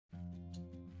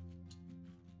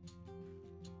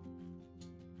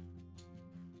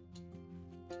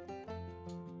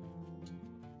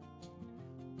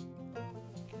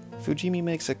Fujimi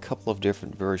makes a couple of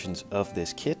different versions of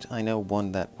this kit. I know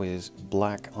one that was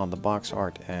black on the box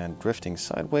art and drifting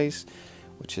sideways,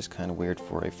 which is kind of weird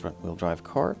for a front-wheel drive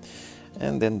car.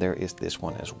 And then there is this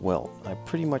one as well. I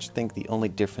pretty much think the only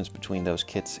difference between those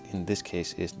kits in this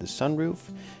case is the sunroof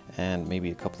and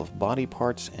maybe a couple of body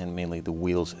parts and mainly the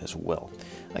wheels as well.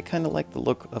 I kind of like the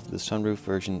look of the sunroof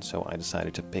version, so I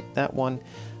decided to pick that one.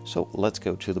 So let's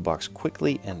go to the box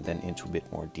quickly and then into a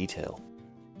bit more detail.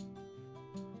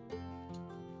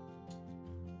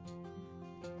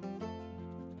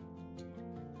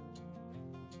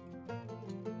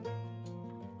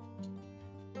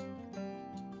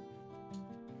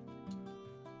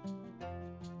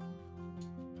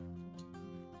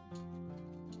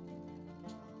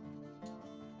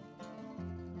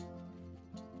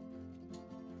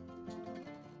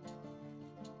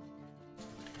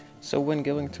 So when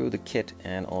going through the kit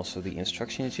and also the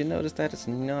instructions, you notice that it's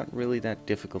not really that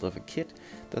difficult of a kit.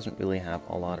 It doesn't really have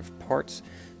a lot of parts,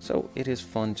 so it is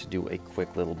fun to do a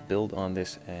quick little build on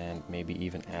this and maybe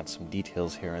even add some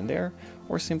details here and there,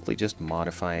 or simply just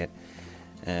modify it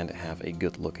and have a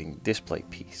good looking display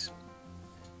piece.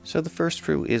 So the first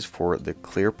screw is for the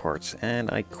clear parts, and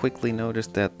I quickly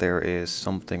noticed that there is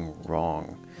something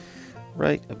wrong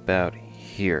right about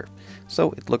here.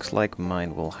 So it looks like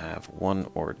mine will have 1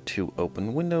 or 2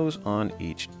 open windows on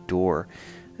each door,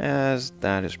 as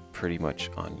that is pretty much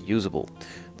unusable.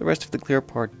 The rest of the clear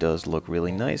part does look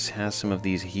really nice, has some of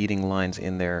these heating lines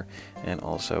in there, and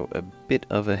also a bit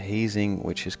of a hazing,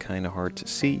 which is kind of hard to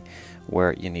see,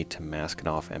 where you need to mask it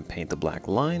off and paint the black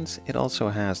lines. It also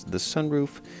has the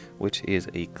sunroof, which is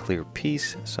a clear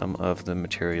piece, some of the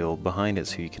material behind it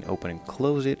so you can open and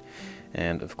close it,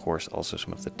 and of course also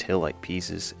some of the taillight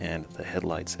pieces and the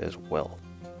headlights as well.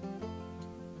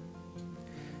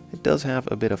 It does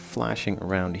have a bit of flashing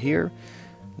around here.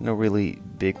 No really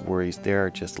big worries there,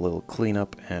 just a little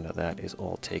cleanup and that is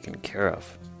all taken care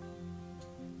of.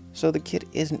 So the kit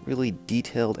isn't really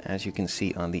detailed, as you can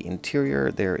see on the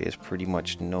interior. There is pretty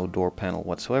much no door panel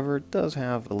whatsoever. It does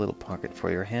have a little pocket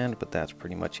for your hand, but that's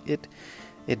pretty much it.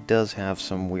 It does have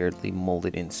some weirdly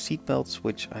molded in seat belts,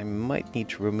 which I might need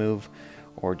to remove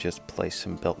or just place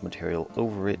some belt material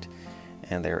over it.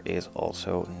 And there is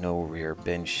also no rear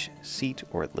bench seat,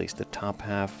 or at least the top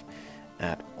half,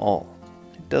 at all.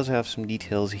 It does have some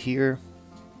details here,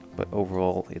 but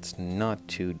overall it's not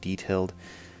too detailed.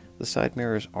 The side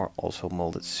mirrors are also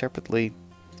molded separately.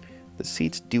 The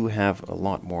seats do have a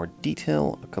lot more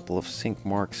detail, a couple of sink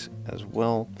marks as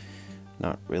well.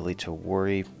 Not really to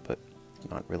worry, but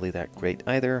not really that great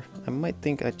either. I might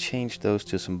think I'd change those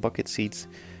to some bucket seats,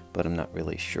 but I'm not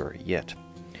really sure yet.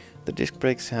 The disc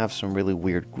brakes have some really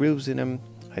weird grooves in them.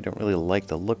 I don't really like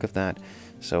the look of that,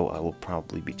 so I will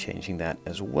probably be changing that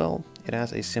as well. It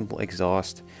has a simple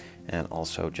exhaust and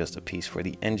also just a piece for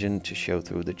the engine to show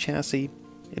through the chassis.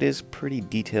 It is pretty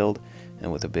detailed,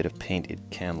 and with a bit of paint it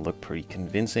can look pretty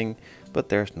convincing, but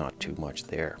there's not too much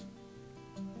there.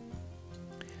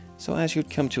 So as you'd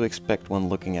come to expect when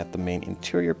looking at the main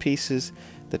interior pieces,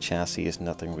 the chassis is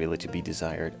nothing really to be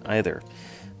desired either.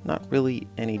 Not really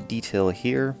any detail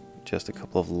here, just a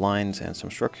couple of lines and some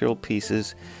structural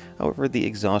pieces. However, the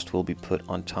exhaust will be put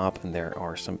on top, and there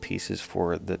are some pieces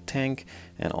for the tank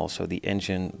and also the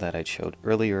engine that I showed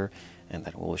earlier and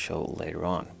that we'll show later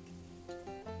on.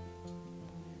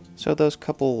 So those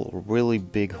couple really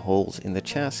big holes in the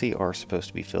chassis are supposed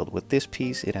to be filled with this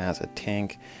piece. It has a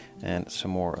tank and some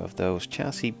more of those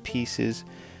chassis pieces,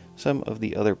 some of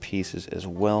the other pieces as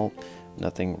well.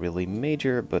 Nothing really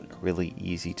major, but really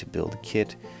easy to build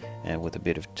kit, and with a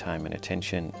bit of time and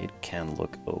attention it can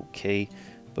look okay,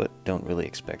 but don't really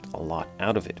expect a lot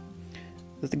out of it.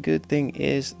 But the good thing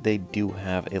is they do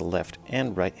have a left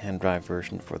and right hand drive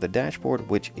version for the dashboard,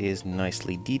 which is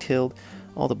nicely detailed.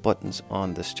 All the buttons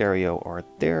on the stereo are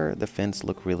there, the fence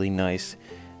look really nice,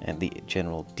 and the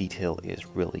general detail is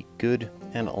really good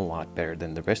and a lot better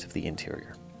than the rest of the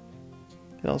interior.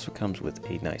 It also comes with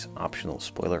a nice optional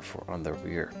spoiler for on the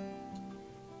rear.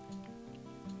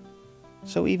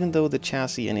 So even though the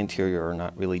chassis and interior are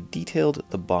not really detailed,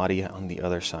 the body on the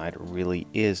other side really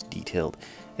is detailed.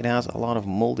 It has a lot of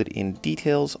molded in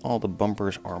details. All the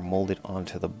bumpers are molded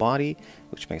onto the body,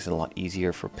 which makes it a lot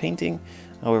easier for painting.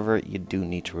 However, you do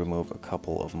need to remove a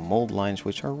couple of mold lines,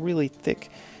 which are really thick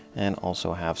and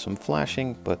also have some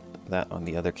flashing, but that on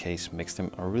the other case makes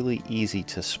them really easy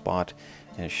to spot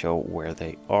and show where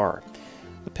they are.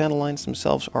 The panel lines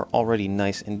themselves are already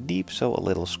nice and deep, so a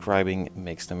little scribing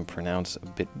makes them pronounce a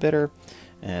bit better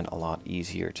and a lot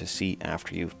easier to see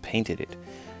after you've painted it.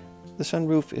 The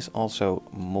sunroof is also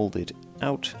molded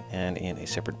out and in a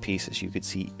separate piece, as you could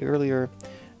see earlier.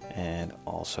 and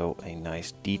also a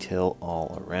nice detail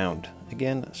all around.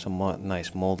 Again, some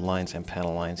nice mold lines and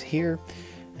panel lines here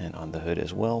and on the hood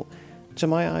as well. To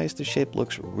my eyes, the shape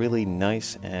looks really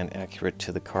nice and accurate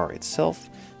to the car itself,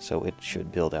 so it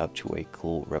should build out to a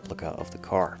cool replica of the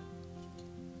car.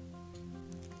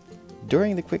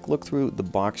 During the quick look through the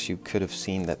box, you could have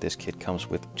seen that this kit comes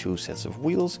with two sets of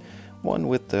wheels, one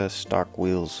with the stock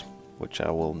wheels, which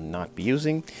I will not be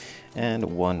using, and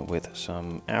one with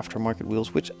some aftermarket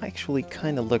wheels, which actually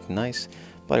kind of look nice,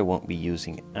 but I won't be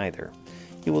using either.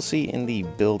 You will see in the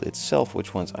build itself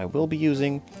which ones I will be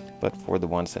using, but for the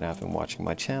ones that have been watching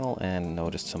my channel and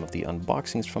noticed some of the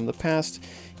unboxings from the past,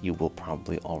 you will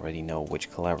probably already know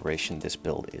which collaboration this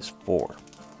build is for.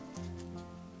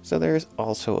 So there's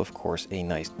also, of course, a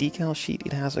nice decal sheet.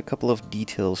 It has a couple of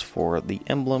details for the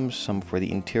emblems, some for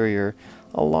the interior,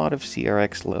 a lot of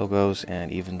CRX logos,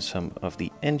 and even some of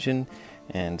the engine,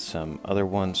 and some other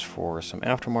ones for some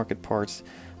aftermarket parts.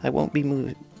 I won't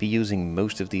be using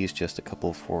most of these, just a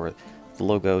couple for the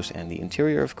logos and the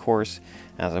interior, of course,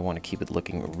 as I want to keep it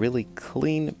looking really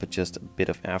clean, but just a bit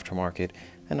of aftermarket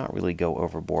and not really go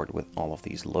overboard with all of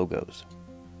these logos.